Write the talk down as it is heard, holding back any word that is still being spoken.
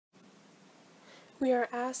We are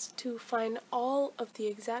asked to find all of the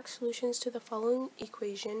exact solutions to the following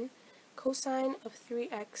equation. Cosine of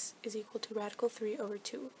 3x is equal to radical 3 over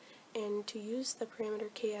 2, and to use the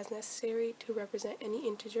parameter k as necessary to represent any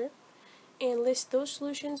integer, and list those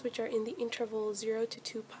solutions which are in the interval 0 to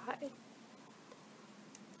 2 pi.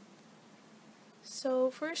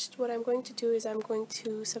 So first what I'm going to do is I'm going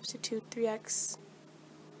to substitute 3x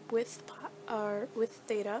with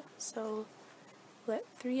theta. So let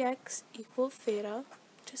 3x equal theta,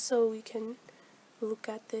 just so we can look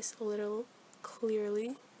at this a little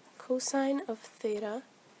clearly. Cosine of theta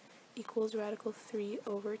equals radical 3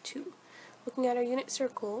 over 2. Looking at our unit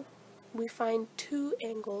circle, we find two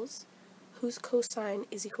angles whose cosine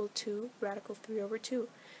is equal to radical 3 over 2.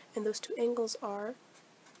 And those two angles are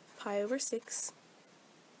pi over 6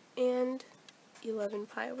 and 11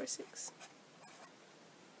 pi over 6.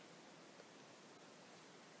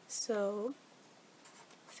 So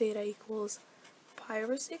theta equals pi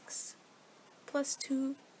over 6 plus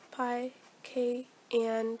 2 pi k,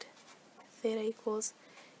 and theta equals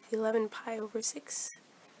 11 pi over 6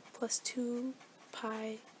 plus 2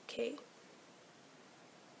 pi k.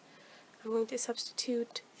 I'm going to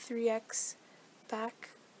substitute 3x back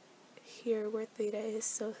here where theta is,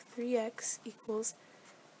 so 3x equals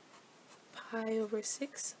pi over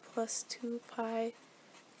 6 plus 2 pi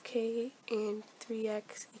k, and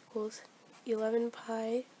 3x equals 11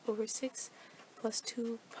 pi over 6 plus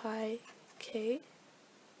 2 pi k.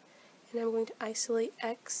 And I'm going to isolate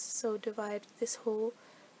x, so divide this whole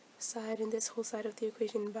side and this whole side of the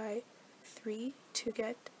equation by 3 to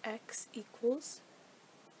get x equals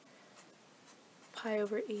pi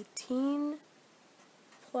over 18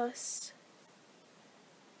 plus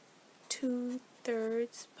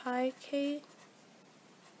 2/3 pi k,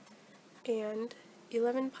 and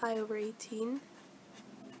 11 pi over 18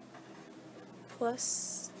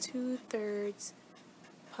 plus 2/3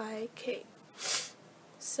 pi k.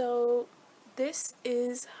 So this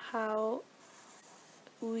is how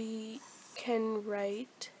we can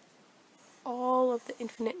write all of the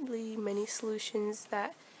infinitely many solutions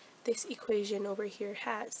that this equation over here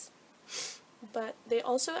has. But they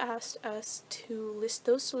also asked us to list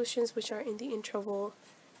those solutions which are in the interval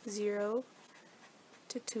 0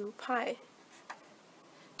 to 2 pi.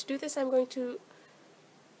 To do this, I'm going to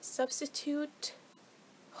substitute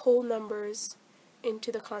whole numbers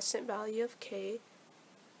into the constant value of k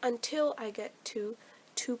until I get to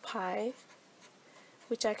 2 pi,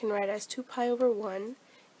 which I can write as 2 pi over 1,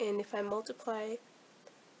 and if I multiply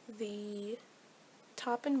the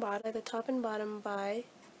top and bottom by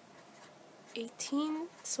 18,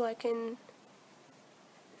 so I can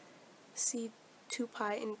see 2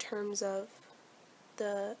 pi in terms of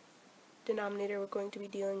the denominator we're going to be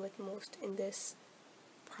dealing with most in this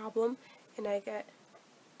problem, and I get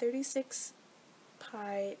 36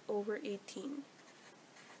 pi over 18.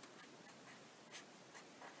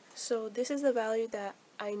 So this is the value that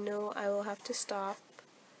I know I will have to stop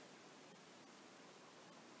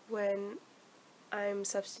when I'm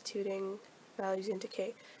substituting values into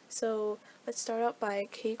k. So let's start out by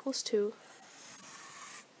k equals 2,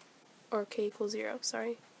 or k equals 0,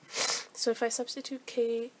 sorry. So if I substitute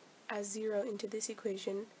k as 0 into this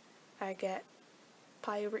equation, I get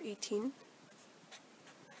pi over 18.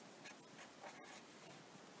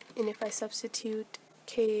 And if I substitute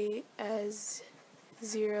k as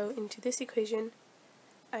 0 into this equation,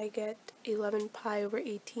 I get 11 pi over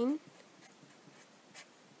 18.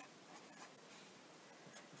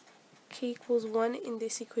 K equals 1 in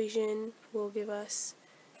this equation will give us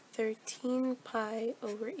 13 pi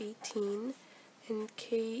over 18, and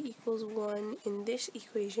k equals 1 in this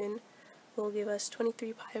equation will give us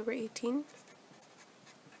 23 pi over 18.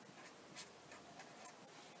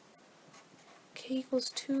 K equals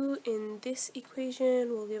 2 in this equation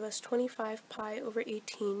will give us 25 pi over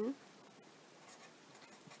 18.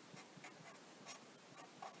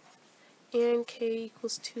 And k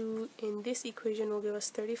equals 2 in this equation will give us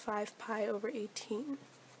 35 pi over 18.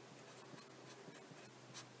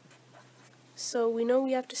 So we know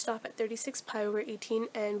we have to stop at 36 pi over 18,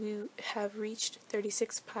 and we have reached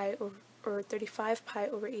 36 pi or 35 pi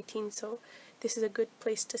over 18, so this is a good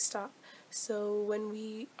place to stop. So when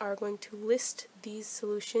we are going to list these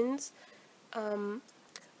solutions,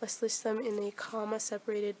 let's list them in a comma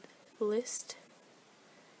separated list.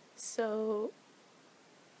 So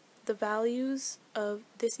the values of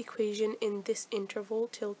this equation in this interval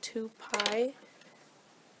till 2 pi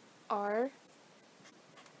are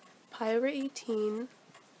pi over 18,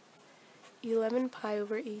 11 pi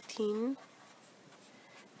over 18,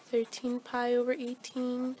 13 pi over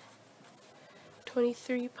 18,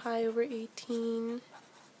 23 pi over 18,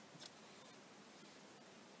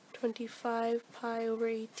 25 pi over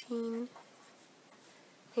 18,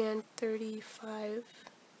 and 35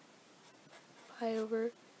 pi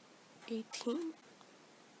over 18.